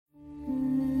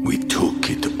We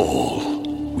took it all.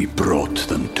 We brought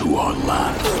them to our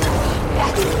land.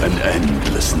 An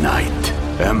endless night,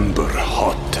 ember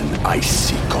hot and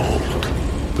icy cold.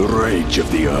 The rage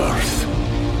of the earth.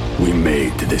 We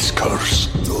made this curse.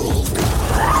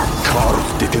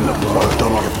 Carved it in the blood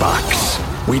on our backs.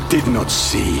 We did not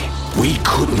see. We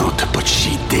could not, but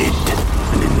she did.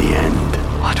 And in the end...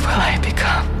 What will I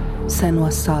become?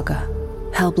 Senua's Saga.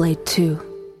 Hellblade 2.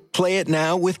 Play it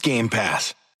now with Game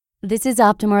Pass. This is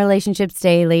Optimal Relationships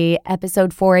Daily,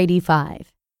 episode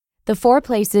 485. The 4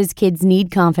 places kids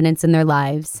need confidence in their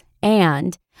lives,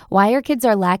 and why our kids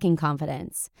are lacking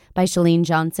confidence, by Chalene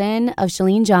Johnson of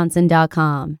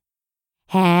ChaleneJohnson.com.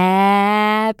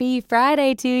 Happy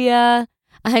Friday to ya!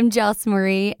 I'm Joss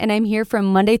Marie, and I'm here from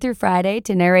Monday through Friday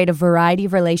to narrate a variety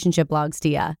of relationship blogs to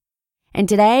ya. And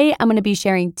today, I'm going to be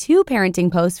sharing 2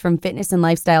 parenting posts from fitness and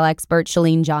lifestyle expert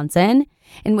Chalene Johnson,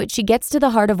 in which she gets to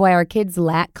the heart of why our kids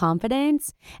lack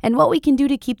confidence and what we can do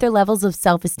to keep their levels of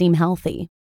self-esteem healthy.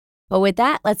 But with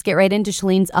that, let's get right into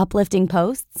Chalene's uplifting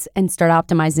posts and start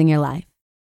optimizing your life.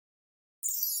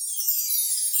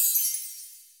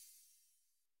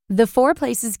 The 4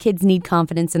 places kids need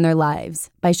confidence in their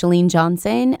lives, by Chalene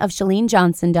Johnson of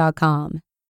ChaleneJohnson.com.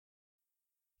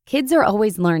 Kids are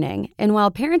always learning, and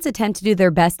while parents attempt to do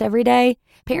their best every day,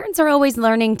 parents are always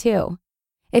learning too.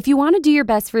 If you want to do your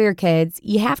best for your kids,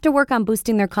 you have to work on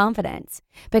boosting their confidence,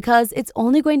 because it's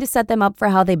only going to set them up for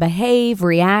how they behave,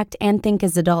 react, and think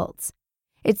as adults.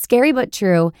 It's scary but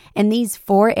true, and these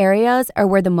 4 areas are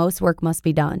where the most work must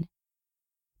be done.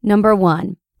 Number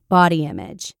 1, body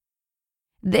image.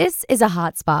 This is a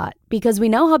hot spot because we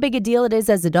know how big a deal it is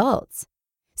as adults.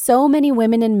 So many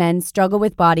women and men struggle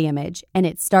with body image, and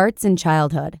it starts in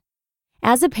childhood.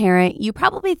 As a parent, you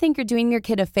probably think you're doing your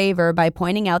kid a favor by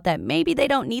pointing out that maybe they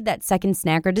don't need that second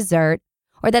snack or dessert,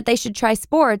 or that they should try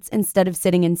sports instead of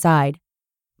sitting inside.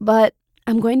 But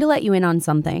I'm going to let you in on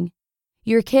something.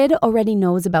 Your kid already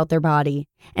knows about their body,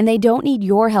 and they don't need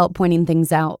your help pointing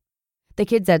things out. The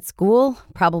kids at school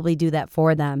probably do that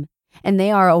for them, and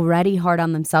they are already hard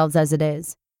on themselves as it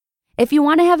is. If you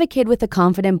want to have a kid with a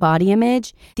confident body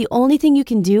image, the only thing you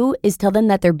can do is tell them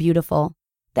that they're beautiful.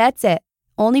 That's it.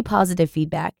 Only positive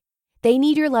feedback. They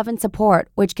need your love and support,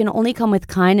 which can only come with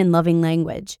kind and loving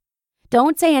language.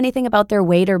 Don't say anything about their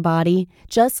weight or body.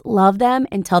 Just love them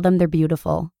and tell them they're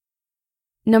beautiful.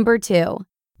 Number 2,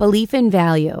 belief in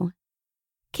value.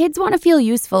 Kids want to feel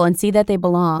useful and see that they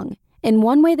belong. And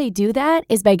one way they do that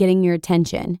is by getting your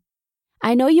attention.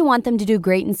 I know you want them to do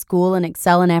great in school and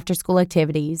excel in after-school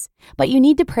activities, but you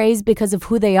need to praise because of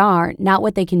who they are, not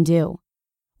what they can do.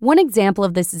 One example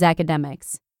of this is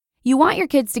academics. You want your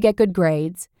kids to get good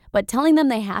grades, but telling them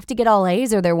they have to get all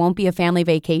A's or there won't be a family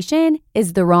vacation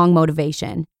is the wrong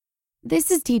motivation.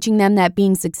 This is teaching them that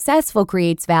being successful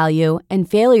creates value and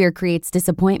failure creates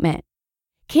disappointment.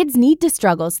 Kids need to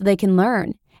struggle so they can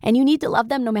learn, and you need to love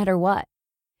them no matter what.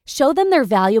 Show them they're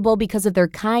valuable because of their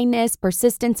kindness,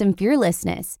 persistence, and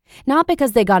fearlessness, not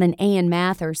because they got an A in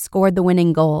math or scored the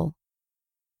winning goal.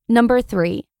 Number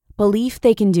 3, belief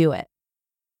they can do it.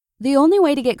 The only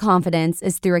way to get confidence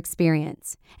is through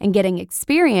experience, and getting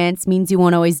experience means you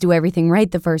won't always do everything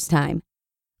right the first time.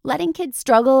 Letting kids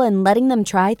struggle and letting them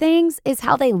try things is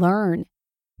how they learn.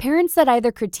 Parents that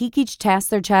either critique each task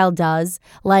their child does,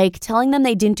 like telling them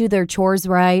they didn't do their chores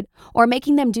right, or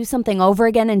making them do something over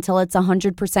again until it's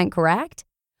 100% correct,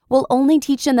 will only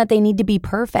teach them that they need to be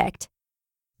perfect.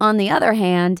 On the other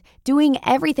hand, doing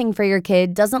everything for your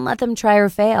kid doesn't let them try or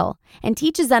fail, and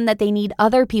teaches them that they need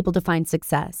other people to find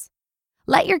success.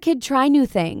 Let your kid try new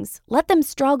things. Let them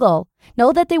struggle.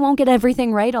 Know that they won't get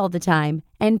everything right all the time,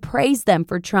 and praise them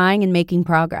for trying and making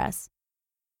progress.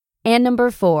 And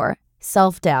number 4,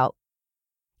 self-doubt.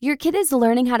 Your kid is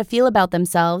learning how to feel about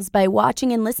themselves by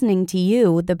watching and listening to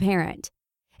you, the parent.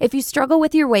 If you struggle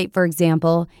with your weight, for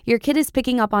example, your kid is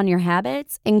picking up on your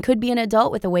habits and could be an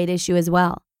adult with a weight issue as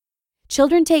well.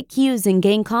 Children take cues and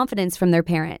gain confidence from their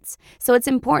parents, so it's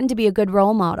important to be a good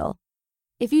role model.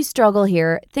 If you struggle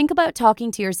here, think about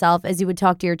talking to yourself as you would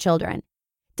talk to your children.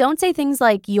 Don't say things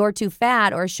like, "You're too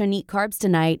fat," or "Shouldn't eat carbs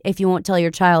tonight," if you won't tell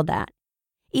your child that.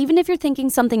 Even if you're thinking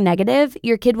something negative,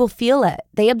 your kid will feel it.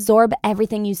 They absorb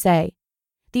everything you say.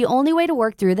 The only way to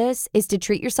work through this is to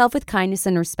treat yourself with kindness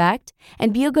and respect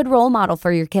and be a good role model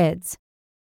for your kids.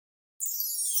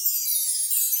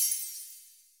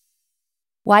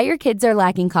 Why Your Kids Are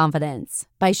Lacking Confidence,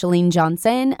 by Chalene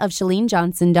Johnson of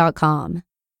ChaleneJohnson.com.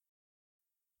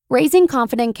 Raising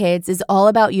confident kids is all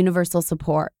about universal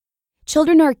support.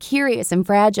 Children are curious and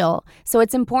fragile, so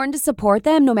it's important to support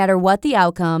them no matter what the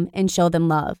outcome and show them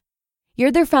love.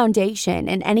 You're their foundation,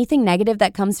 and anything negative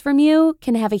that comes from you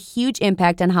can have a huge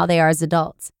impact on how they are as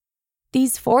adults.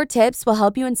 These 4 tips will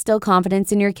help you instill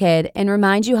confidence in your kid and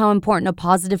remind you how important a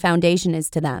positive foundation is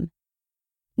to them.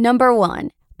 Number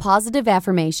 1, positive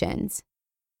affirmations.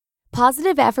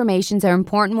 Positive affirmations are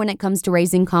important when it comes to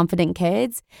raising confident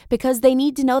kids because they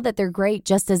need to know that they're great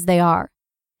just as they are.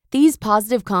 These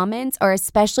positive comments are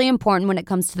especially important when it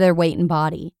comes to their weight and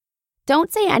body.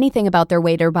 Don't say anything about their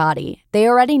weight or body. They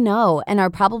already know and are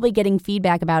probably getting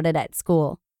feedback about it at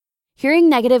school. Hearing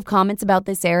negative comments about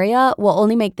this area will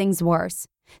only make things worse.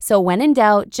 So when in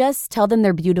doubt, just tell them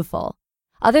they're beautiful.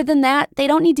 Other than that, they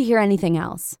don't need to hear anything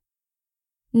else.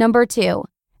 Number 2,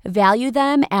 value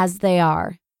them as they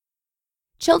are.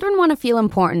 Children want to feel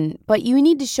important, but you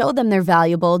need to show them they're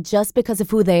valuable just because of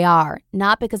who they are,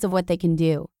 not because of what they can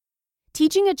do.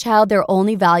 Teaching a child they're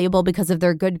only valuable because of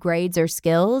their good grades or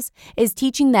skills is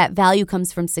teaching that value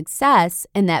comes from success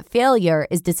and that failure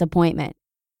is disappointment.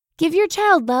 Give your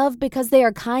child love because they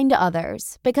are kind to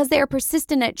others, because they are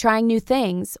persistent at trying new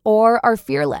things, or are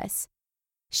fearless.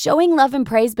 Showing love and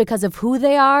praise because of who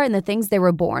they are and the things they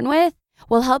were born with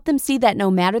will help them see that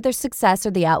no matter their success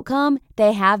or the outcome,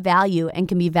 they have value and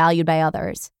can be valued by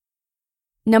others.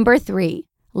 Number 3,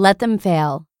 let them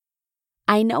fail.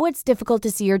 I know it's difficult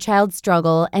to see your child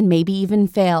struggle and maybe even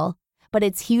fail, but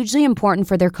it's hugely important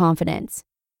for their confidence.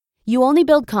 You only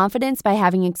build confidence by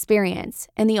having experience,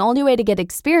 and the only way to get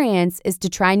experience is to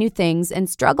try new things and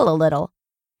struggle a little.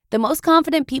 The most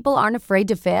confident people aren't afraid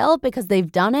to fail because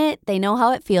they've done it, they know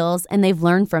how it feels, and they've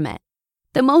learned from it.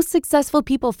 The most successful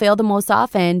people fail the most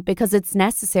often because it's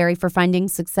necessary for finding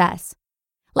success.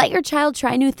 Let your child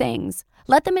try new things.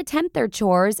 Let them attempt their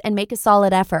chores and make a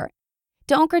solid effort.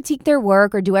 Don't critique their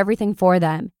work or do everything for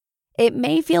them. It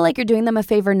may feel like you're doing them a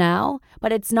favor now,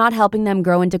 but it's not helping them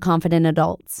grow into confident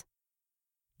adults.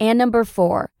 And number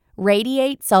 4,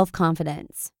 radiate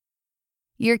self-confidence.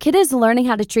 Your kid is learning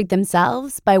how to treat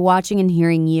themselves by watching and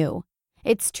hearing you.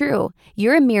 It's true,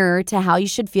 you're a mirror to how you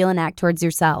should feel and act towards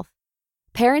yourself.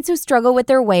 Parents who struggle with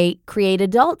their weight create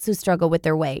adults who struggle with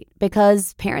their weight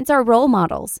because parents are role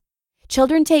models.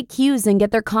 Children take cues and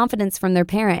get their confidence from their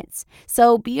parents,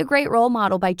 so be a great role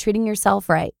model by treating yourself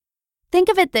right. Think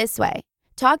of it this way.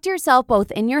 Talk to yourself both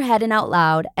in your head and out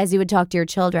loud as you would talk to your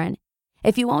children.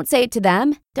 If you won't say it to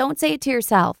them, don't say it to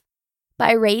yourself.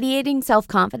 By radiating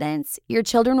self-confidence, your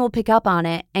children will pick up on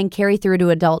it and carry through to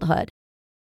adulthood.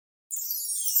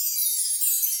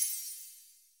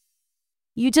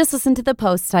 You just listened to the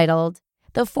post titled,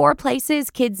 The 4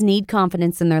 Places Kids Need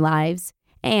Confidence in Their Lives,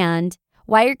 and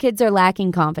Why Your Kids Are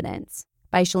Lacking Confidence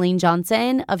by Chalene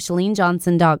Johnson of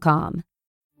ChaleneJohnson.com.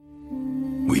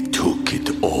 We took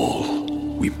it all.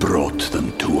 We brought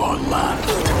them to our land.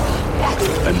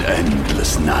 An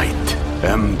endless night,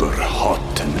 ember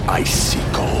hot and icy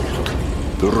cold.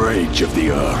 The rage of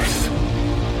the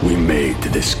earth. We made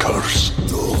this curse.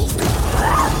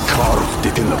 Carved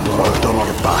it in the blood on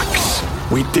our backs.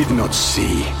 We did not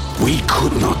see. We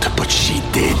could not, but she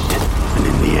did. And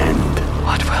in the end,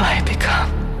 What will I become?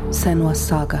 Senua's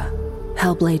Saga.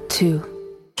 Hellblade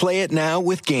 2. Play it now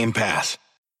with Game Pass.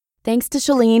 Thanks to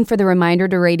Chalene for the reminder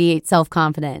to radiate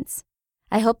self-confidence.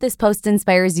 I hope this post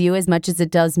inspires you as much as it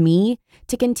does me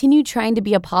to continue trying to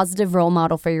be a positive role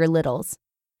model for your littles.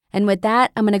 And with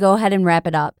that, I'm going to go ahead and wrap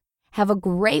it up. Have a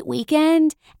great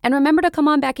weekend, and remember to come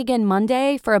on back again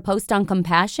Monday for a post on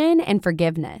compassion and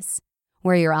forgiveness,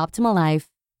 where your optimal life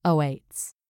awaits.